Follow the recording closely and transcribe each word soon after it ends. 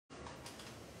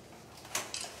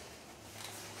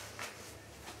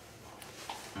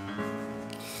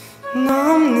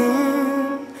너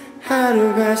없는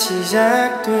하루가 시작됐어.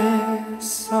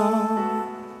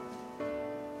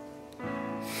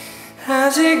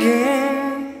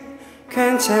 아직은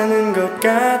괜찮은 것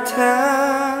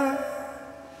같아.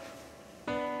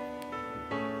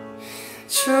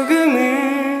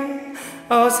 조금은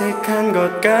어색한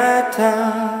것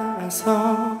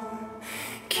같아서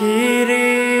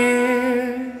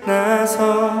길을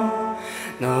나서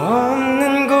너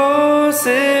없는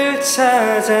곳을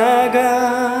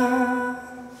찾아가.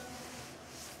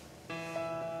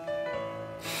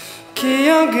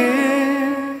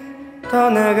 기억을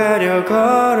떠나가려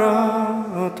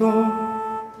걸어도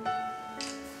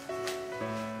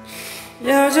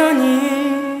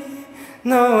여전히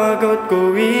너와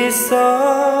걷고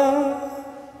있어.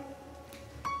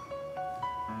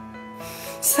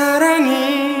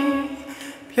 사랑이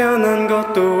변한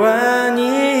것도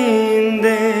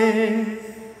아닌데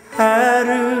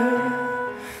하루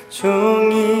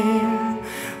종일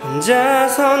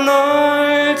혼자서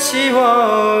널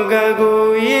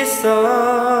지워가고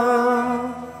있어.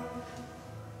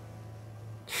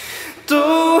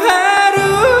 또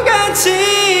하루가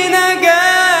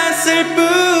지나갔을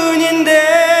뿐인데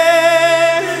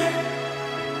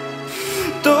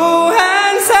또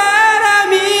한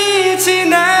사람이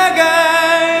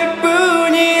지나갈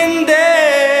뿐인데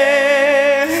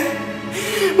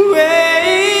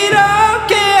왜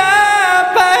이렇게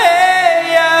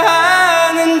아파해야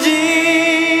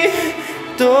하는지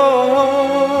또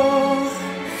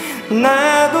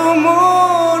나도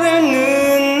모를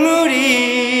눈물이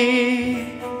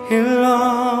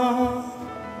흘러.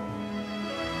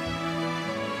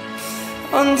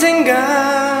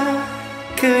 언젠가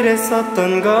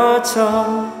그랬었던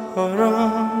것처럼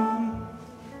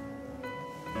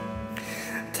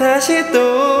다시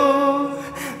또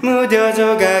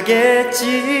무뎌져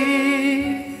가겠지.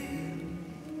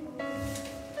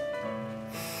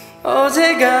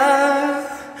 어제가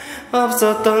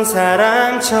없었던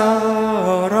사람처럼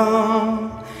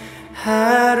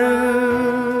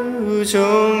하루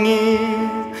종일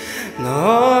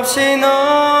너 없이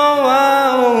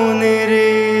너와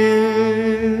오늘을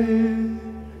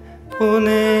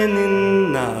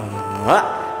보내는 나.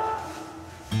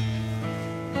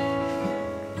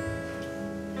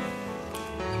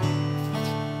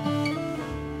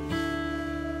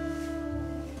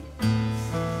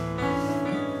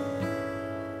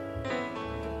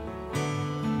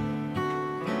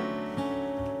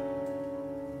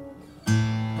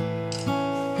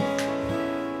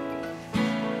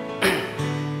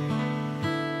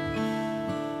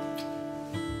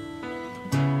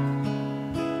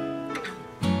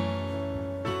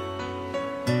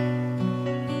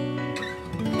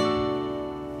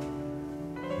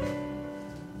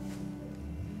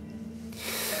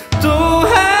 또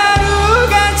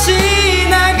하루가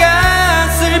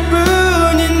지나갔을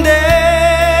뿐인데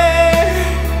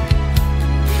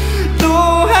또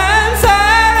한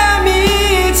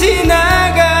사람이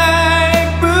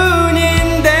지나갈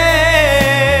뿐인데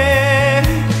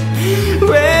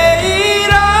왜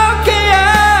이렇게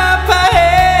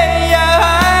아파해야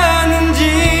하는지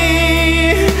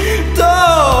또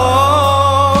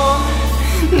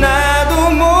나도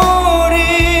모를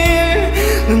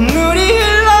눈물이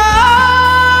흘러.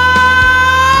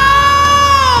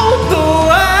 또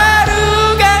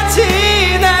하루가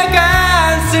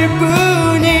지나갔을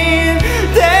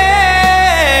뿐인데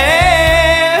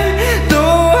또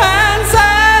한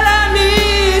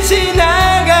사람이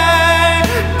지나갈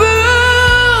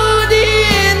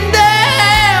뿐인데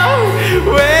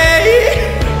왜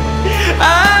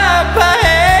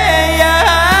아파해야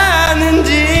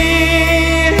하는지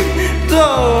또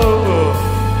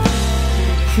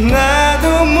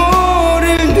나도 모를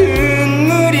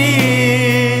눈물이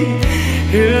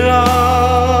흘러.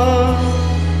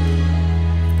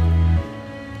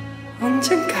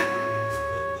 언젠가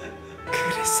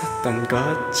그랬었던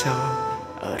것처럼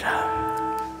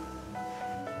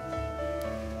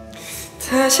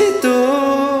다시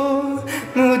또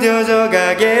무뎌져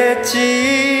가겠지.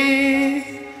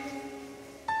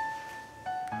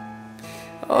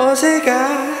 어제가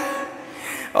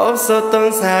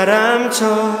없었던 사람처럼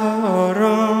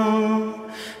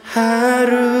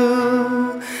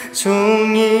하루 종일